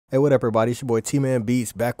Hey, what up everybody, it's your boy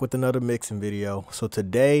TmanBeatz back with another mixing video. So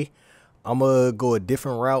today I'm gonna go a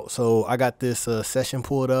different route. So I got this session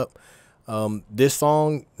pulled up. This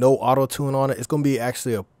song, no auto-tune on it. It's gonna be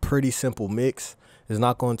actually a pretty simple mix. It's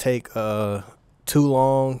not gonna take too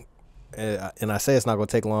long, and I say it's not gonna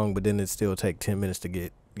take long, but then it still take 10 minutes to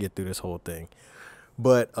get through this whole thing.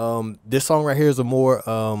 But this song right here is a more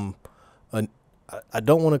I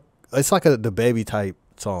don't want to, it's like the baby type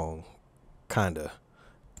song, kinda.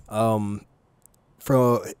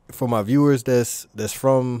 For my viewers that's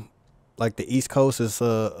from like the East Coast, it's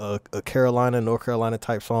a North Carolina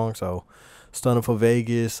type song. So Stunning for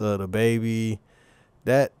Vegas, the baby,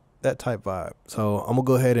 that type vibe. So I'm gonna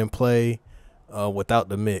go ahead and play without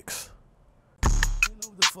the mix. You know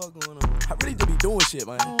what the fuck going on? I really do be doing shit,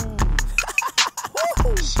 man.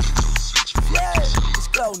 Yeah, let's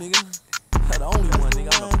go, nigga. I'm the only one,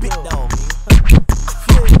 nigga. I'm a big dog, nigga.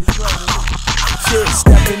 Yeah, let's go, nigga. Shit,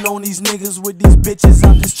 stepping on these niggas with these bitches,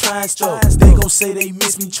 I'm just trying stuff. They gon' say they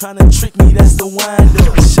miss me, tryna trick me, that's the wind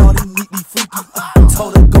up. Shawty neatly freaky,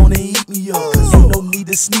 told her gonna eat me up. Ain't no need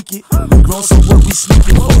to sneak it, we grown, so what we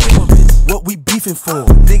sneaking for? What we beefing for?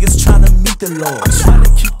 Niggas tryna meet the law,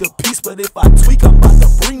 tryna keep the peace, but if I tweak, I'm about to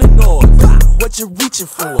bring the noise. What you reaching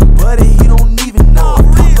for? Buddy, he don't even know.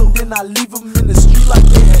 Then I leave him in the street like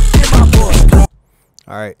they had hit my boy.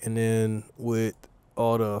 Alright, and then with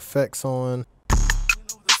all the effects on.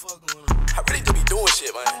 I really do be doing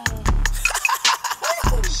shit, man.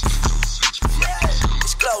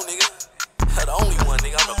 It's glow, nigga. I'm the only one,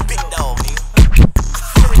 nigga. I'm a big dog, nigga.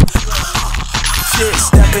 Shit,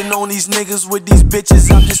 stepping on these niggas with these bitches,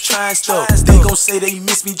 I'm just trying stuff. They gon' say they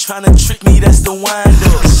miss me, tryna trick me, that's the wind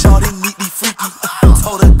up. Shawty neatly freaky,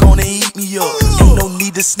 told her gonna eat me up. Ain't no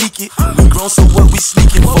need to sneak it, we grown, so what we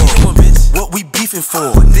sneaking for? What we beefing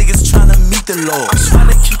for? Niggas tryna meet the law,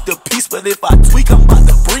 tryna keep the peace, but if I tweak, I'm about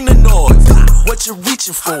to bring the noise. What you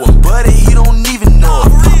reaching for? Buddy, he don't even know.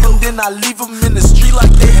 Then I leave him in the street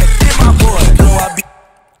like they had hit my boy. No, I be.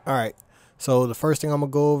 Alright, so the first thing I'm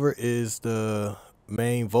gonna go over is the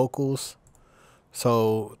main vocals.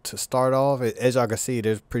 So to start off, as y'all can see,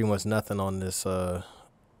 there's pretty much nothing on this for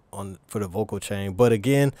the vocal chain. But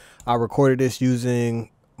again, I recorded this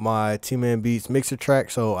using my TmanBeatz mixer track,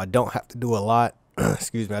 so I don't have to do a lot.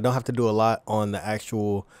 Excuse me, I don't have to do a lot on the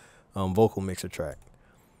actual vocal mixer track.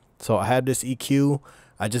 So I have this EQ.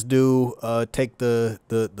 I just do take the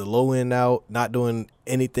low end out, not doing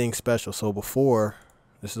anything special. So before,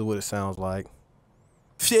 this is what it sounds like.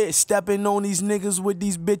 Shit, stepping on these niggas with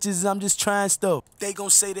these bitches, I'm just trying stuff. They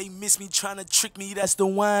gon' say they miss me, tryna trick me, that's the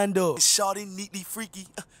wind up. Shawty neatly freaky,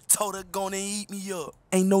 told her gonna eat me up.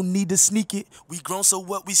 Ain't no need to sneak it, we grown, so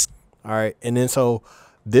what we. Alright, and then so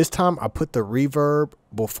this time I put the reverb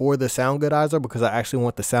before the sound goodizer because I actually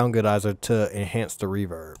want the sound goodizer to enhance the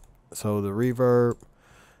reverb. So the reverb,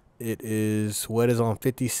 it is what is on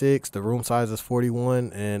 56, the room size is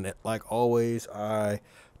 41, and like always I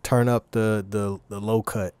turn up the low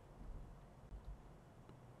cut.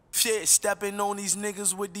 Shit, stepping on these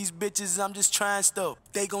niggas with these bitches, I'm just trying stuff.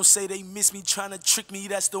 They gon' say they miss me, tryna trick me,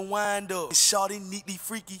 that's the wind up. Shawty neatly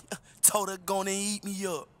freaky, told her gonna eat me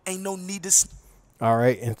up. Ain't no need to.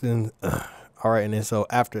 Alright, and then so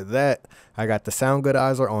after that, I got the sound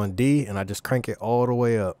goodizer on D, and I just crank it all the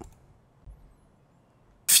way up.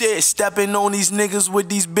 Shit, stepping on these niggas with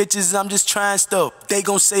these bitches, I'm just trying stuff. They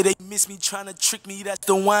gon' say they miss me, tryna trick me, that's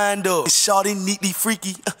the wind up. Shawty neatly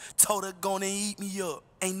freaky, told her gonna eat me up.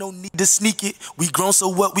 Ain't no need to sneak it, we grown, so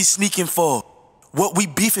what we sneaking for? What we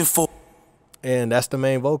beefing for? And that's the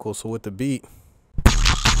main vocal, so with the beat.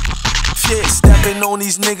 Shit, stepping on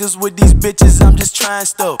these niggas with these bitches, I'm just trying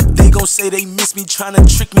stuff. They gon' say they miss me, tryna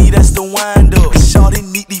trick me, that's the wind up. Shawty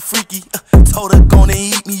neatly freaky, told her gonna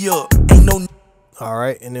eat me up. Ain't no.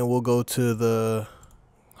 Alright, and then we'll go to the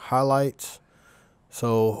highlights.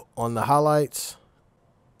 So on the highlights,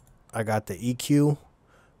 I got the EQ,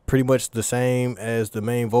 pretty much the same as the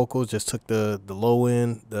main vocals, just took the low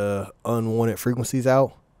end, the unwanted frequencies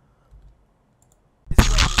out.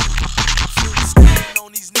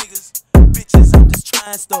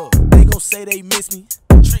 They gon' say they miss me,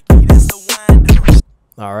 trick me, that's the wind up.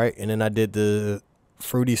 Alright, and then I did the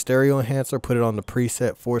fruity stereo enhancer, put it on the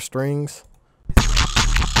preset 4 strings.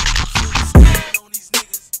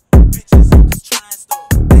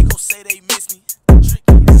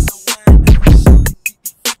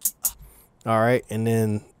 Alright, and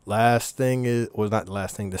then last thing is, was not the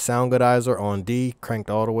last thing, the sound goodizer on D, cranked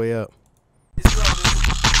all the way up.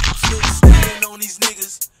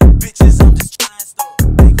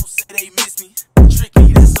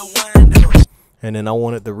 And then I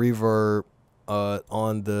wanted the reverb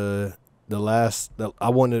on the I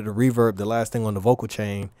wanted to reverb the last thing on the vocal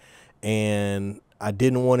chain, and I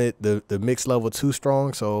didn't want it the mix level too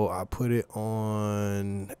strong, so I put it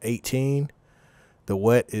on 18. The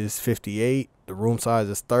wet is 58. The room size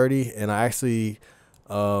is 30, and I actually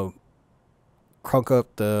crunk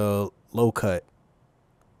up the low cut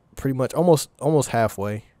pretty much almost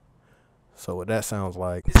halfway. So what that sounds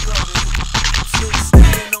like.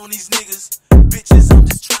 On these niggas, bitches, I'm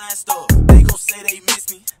just trying stuff. They gon' say they miss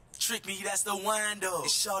me. Trick me, that's the wind up. And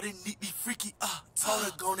shawty need me freaky, told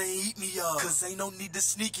her gonna eat me up. Cause ain't no need to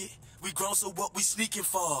sneak it. We grown, so what we sneaking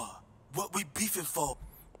for? What we beefing for?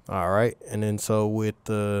 Alright, and then so with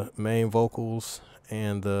the main vocals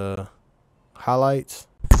and the highlights.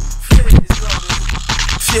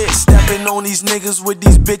 Shit, stepping on these niggas with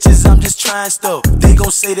these bitches, I'm just trying stuff. They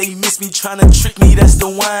gon' say they miss me, trying to trick me, that's the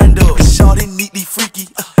wind up. And shawty need me freaky,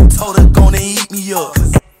 told her gonna eat me up.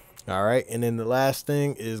 All right, and then the last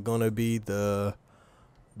thing is gonna be the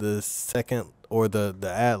second, or the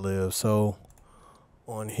Adlibs. So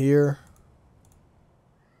on here,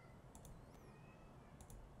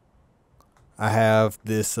 I have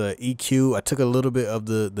this EQ. I took a little bit of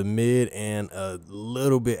the mid and a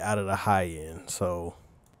little bit out of the high end. So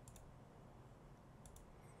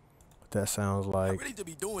what that sounds like.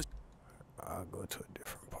 I'll go to a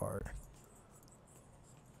different part.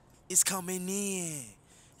 It's coming in.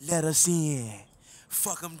 Let us in.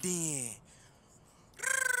 Fuck them then.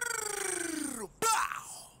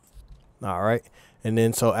 All right. And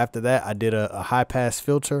then so after that, I did a high pass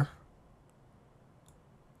filter.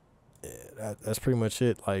 Yeah, that's pretty much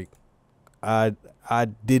it. Like, I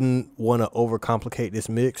didn't want to overcomplicate this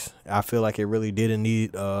mix. I feel like it really didn't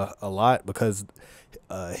need a lot, because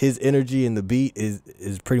his energy and the beat is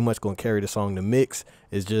pretty much going to carry the song. The mix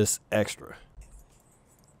is just extra.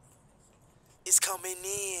 It's coming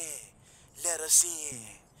in, let us in,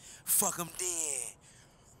 fuck them then.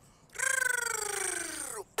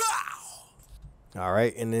 All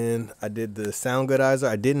right, and then I did the sound goodizer.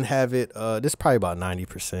 I didn't have it, this is probably about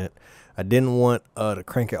 90%. I didn't want to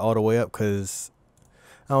crank it all the way up because,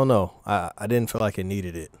 I don't know, I didn't feel like it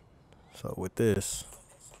needed it. So with this.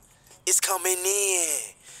 It's coming in,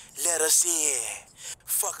 let us in,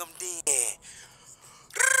 fuck them then.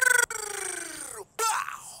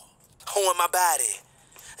 Hoeing my body,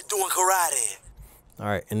 doing karate. All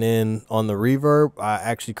right, and then on the reverb, I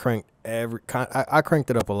actually cranked I cranked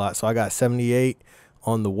it up a lot. So I got 78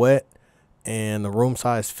 on the wet, and the room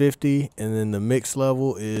size 50, and then the mix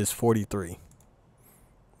level is 43.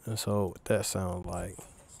 And so what that sounds like.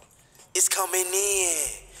 It's coming in,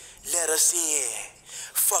 let us in,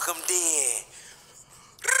 fuck them then.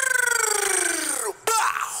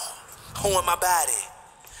 Hoeing my body,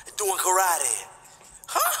 doing karate.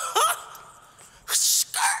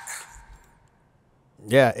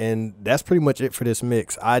 Yeah, and that's pretty much it for this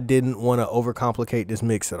mix. I didn't want to overcomplicate this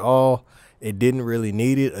mix at all. It didn't really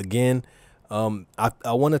need it. Again, I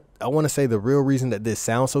want to say the real reason that this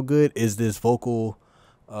sounds so good is this vocal,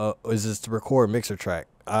 is this record mixer track.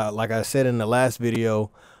 Like I said in the last video,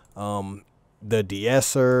 the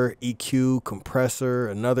de-esser, EQ, compressor,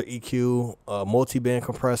 another EQ, multi-band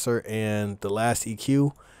compressor, and the last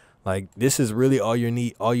EQ. Like, this is really all you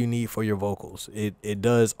need for your vocals. It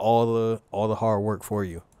does all the hard work for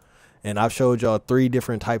you. And I've showed y'all 3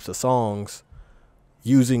 different types of songs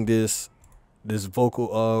using this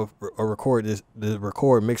vocal the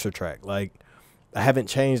record mixer track. Like, I haven't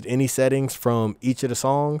changed any settings from each of the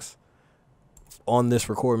songs on this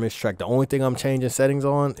record mixer track. The only thing I'm changing settings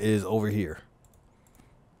on is over here.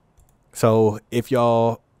 So if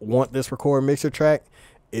y'all want this record mixer track,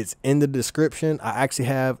 it's in the description. I actually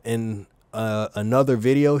have another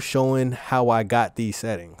video showing how I got these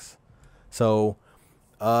settings. So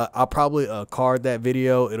I'll probably card that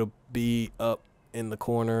video. It'll be up in the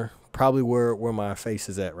corner, probably where my face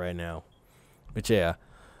is at right now. But yeah,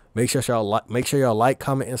 make sure y'all like,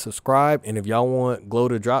 comment, and subscribe. And if y'all want Glow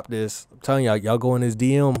to drop this, I'm telling y'all go in his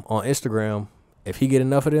DM on Instagram. If he get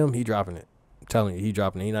enough of them, he dropping it. I'm telling you, he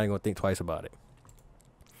dropping it. He not even gonna think twice about it.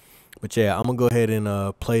 But yeah, I'm gonna go ahead and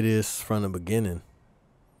play this from the beginning.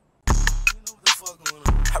 I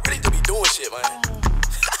really do be doing shit, man.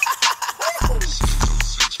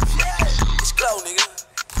 It's Glow, nigga.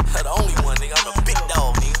 The only one, nigga. I'm a big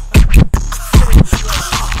dog, nigga.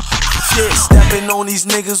 Shit, step Stepping on these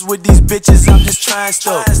niggas with these bitches, I'm just trying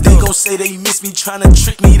stuff. They gon' say they miss me, tryna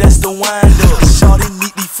trick me, that's the wind up. Shawty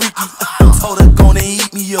neatly freaky, told her gonna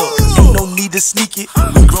eat me up. Ain't no need to sneak it,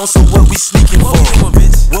 we grown, so what we sneaking for?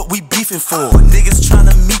 What we beefing for? Niggas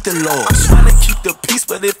tryna meet the law, tryna keep the peace,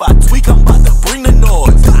 but if I tweak, I'm about to bring the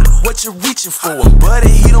noise. What you reaching for?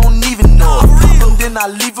 Buddy, he don't even know. And then I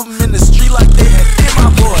leave him in the street like they had been my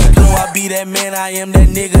boy. Know I be that man, I am that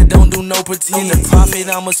nigga, don't do no pretend. The profit,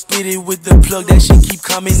 I'ma spit it with the plug, that shit keep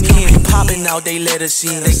coming in. Popping out, they let us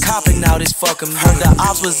in. They copping out, it's fuck 'em. Heard the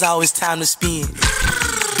ops was always time to spin.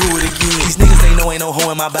 Do it again. These niggas ain't no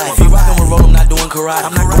hoe in my bag. If you rockin' with roll, I'm not doing karate.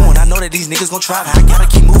 I'm not going, I know that these niggas gon' try. I gotta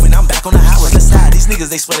keep moving, I'm back on the highway. The side, these niggas,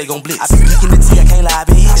 they swear they gon' blitz. I be geeking the tea, I can't lie,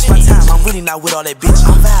 bitch. It's my time, I'm really not with all that bitch.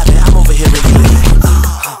 I'm vibing, I'm over here really living.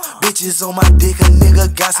 Bitches on my dick, a nigga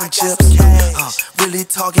got some chips. Really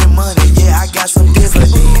talking money, yeah, I got some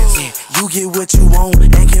dividends. You get what you want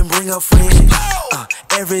and can bring a friend.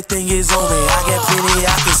 Everything is on me, I got plenty.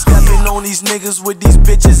 I can stepping on these niggas with these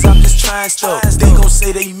bitches, I'm just trying stuff. They gon'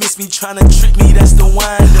 say they miss me, tryna trick me, that's the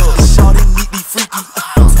wind up. Shawty neatly freaky,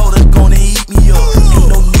 told her gonna eat me up. Ain't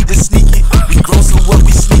no need to sneak it, we grown, so what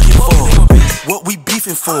we sneaking for? What we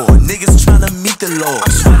beefing for? Niggas tryna meet the law,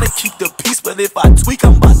 I'm tryna keep the peace, but if I tweak,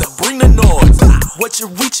 I'm about to bring the noise. What you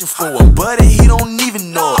reaching for? Buddy, he don't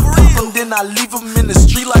even know. Pop him, then I leave him in the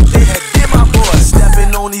street like they had been my boy.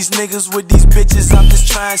 Stepping on these niggas with these bitches, I'm just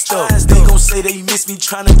trying stuff. They gon' say they miss me,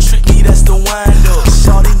 tryna trick me, that's the wind up.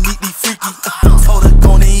 Shawty neatly freaky, told her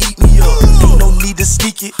gonna eat me up. Ain't no need to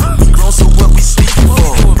sneak it, we grown, so what we sneaking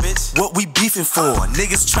for? What we beefing for?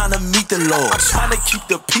 Niggas tryna meet the law, I'm tryna keep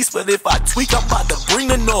the peace, but if I tweak, I'm about to bring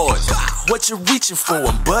the noise. What you reaching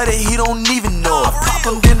for? Buddy, he don't even know. I pop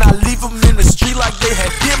him, then I leave him in the street like they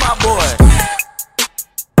had been my boy.